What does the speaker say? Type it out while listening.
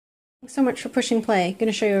Thanks so much for pushing play. I'm going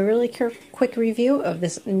to show you a really quick review of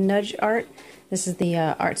this Nudge art. This is the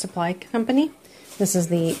art supply company. This is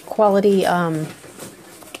the quality art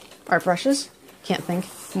brushes. Can't think.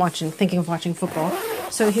 I'm thinking of watching football.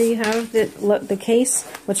 So here you have the case.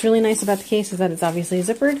 What's really nice about the case is that it's obviously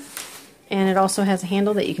zippered, and it also has a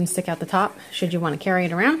handle that you can stick out the top should you want to carry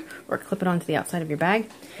it around or clip it onto the outside of your bag.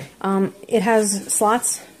 It has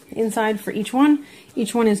slots inside for each one.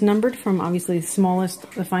 Each one is numbered from obviously the smallest,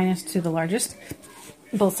 the finest, to the largest,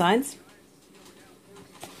 both sides.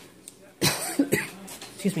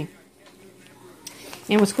 Excuse me.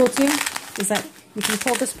 And what's cool too is that you can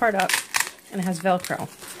pull this part up and it has Velcro.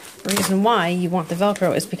 The reason why you want the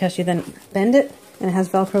Velcro is because you then bend it and it has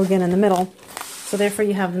Velcro again in the middle. So therefore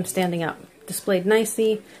you have them standing up, displayed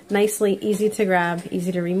nicely, easy to grab,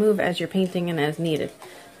 easy to remove as you're painting and as needed.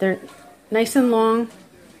 They're nice and long,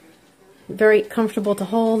 very comfortable to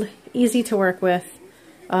hold, easy to work with,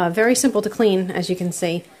 very simple to clean, as you can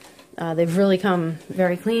see. They've really come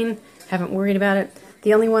very clean, haven't worried about it.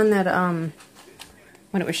 The only one that,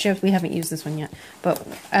 when it was shipped, we haven't used this one yet, but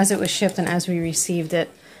as it was shipped and as we received it,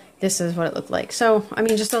 this is what it looked like. So, I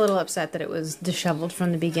mean, just a little upset that it was disheveled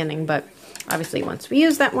from the beginning, but obviously once we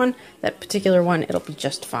use that one, that particular one, it'll be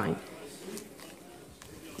just fine.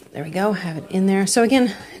 There we go, have it in there. So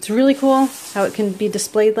again, it's really cool how it can be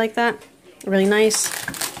displayed like that. Really nice,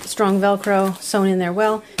 strong Velcro sewn in there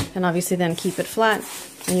well, and obviously then keep it flat.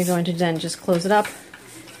 And you're going to then just close it up.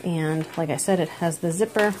 And like I said, it has the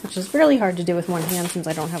zipper, which is really hard to do with one hand since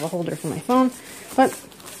I don't have a holder for my phone, but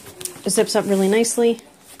it zips up really nicely.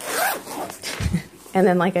 And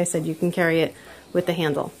then, like I said, you can carry it with the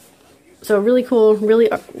handle. So really cool,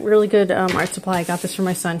 really good art supply. I got this for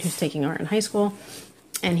my son who's taking art in high school.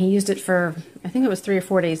 And he used it for, I think it was 3 or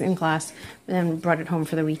 4 days in class, and then brought it home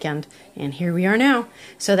for the weekend. And here we are now.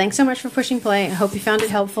 So thanks so much for pushing play. I hope you found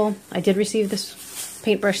it helpful. I did receive this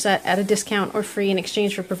paintbrush set at a discount or free in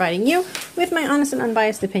exchange for providing you with my honest and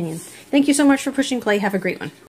unbiased opinion. Thank you so much for pushing play. Have a great one.